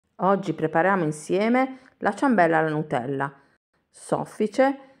Oggi prepariamo insieme la ciambella alla Nutella,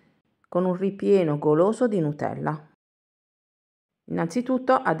 soffice con un ripieno goloso di Nutella.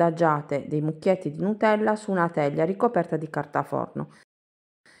 Innanzitutto adagiate dei mucchietti di Nutella su una teglia ricoperta di carta forno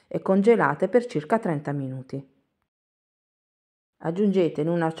e congelate per circa 30 minuti. Aggiungete in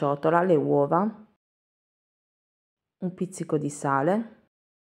una ciotola le uova, un pizzico di sale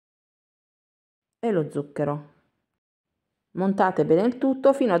e lo zucchero. Montate bene il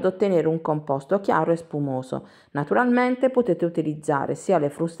tutto fino ad ottenere un composto chiaro e spumoso. Naturalmente potete utilizzare sia le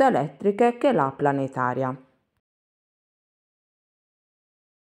fruste elettriche che la planetaria.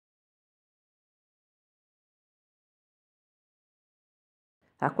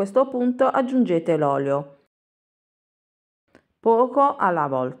 A questo punto aggiungete l'olio, poco alla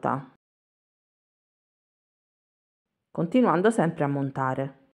volta, continuando sempre a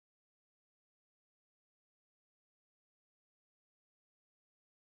montare.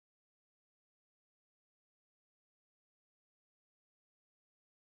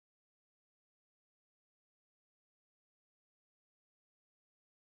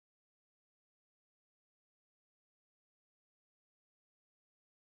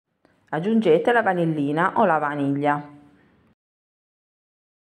 Aggiungete la vanillina o la vaniglia.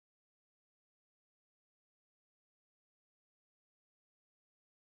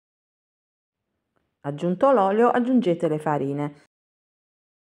 Aggiunto l'olio, aggiungete le farine,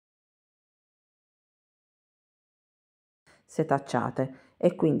 setacciate,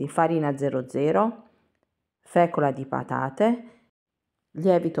 e quindi farina 00, fecola di patate,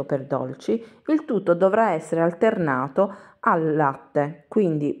 lievito per dolci. Il tutto dovrà essere alternato al latte,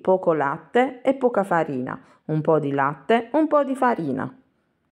 quindi poco latte e poca farina, un po' di latte, un po' di farina.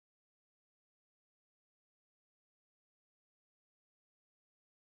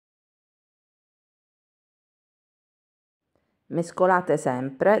 Mescolate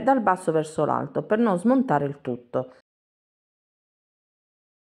sempre dal basso verso l'alto per non smontare il tutto.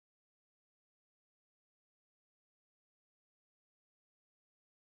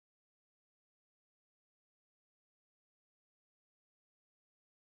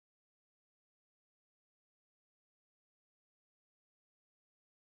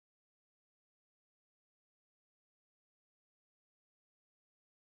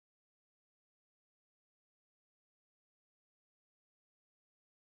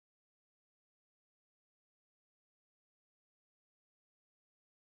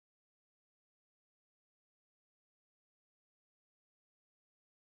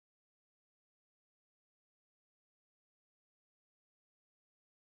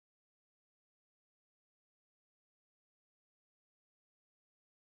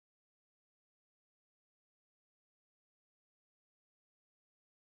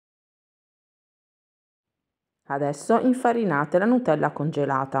 Adesso infarinate la Nutella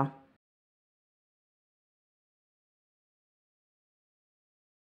congelata.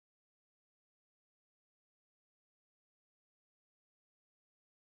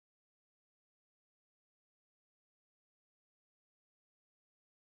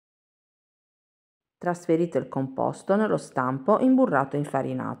 Trasferite il composto nello stampo imburrato e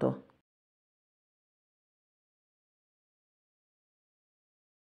infarinato.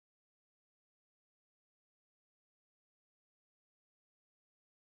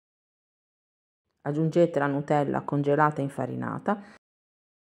 Aggiungete la Nutella congelata e infarinata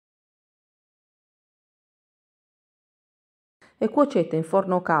e cuocete in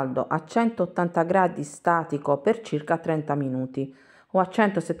forno caldo a 180 gradi statico per circa 30 minuti o a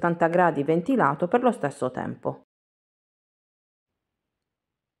 170 gradi ventilato per lo stesso tempo.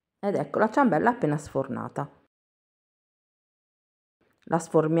 Ed ecco la ciambella appena sfornata. La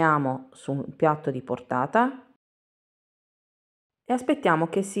sformiamo su un piatto di portata e aspettiamo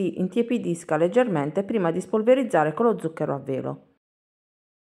che si intiepidisca leggermente prima di spolverizzare con lo zucchero a velo.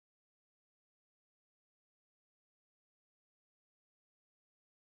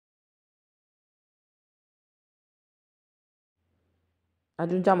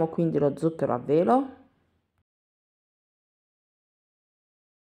 Aggiungiamo quindi lo zucchero a velo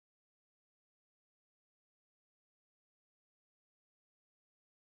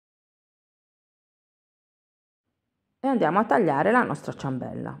e andiamo a tagliare la nostra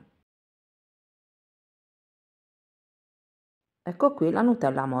ciambella. Ecco qui la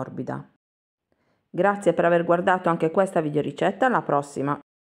Nutella morbida. Grazie per aver guardato anche questa videoricetta, alla prossima!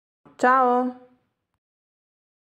 Ciao!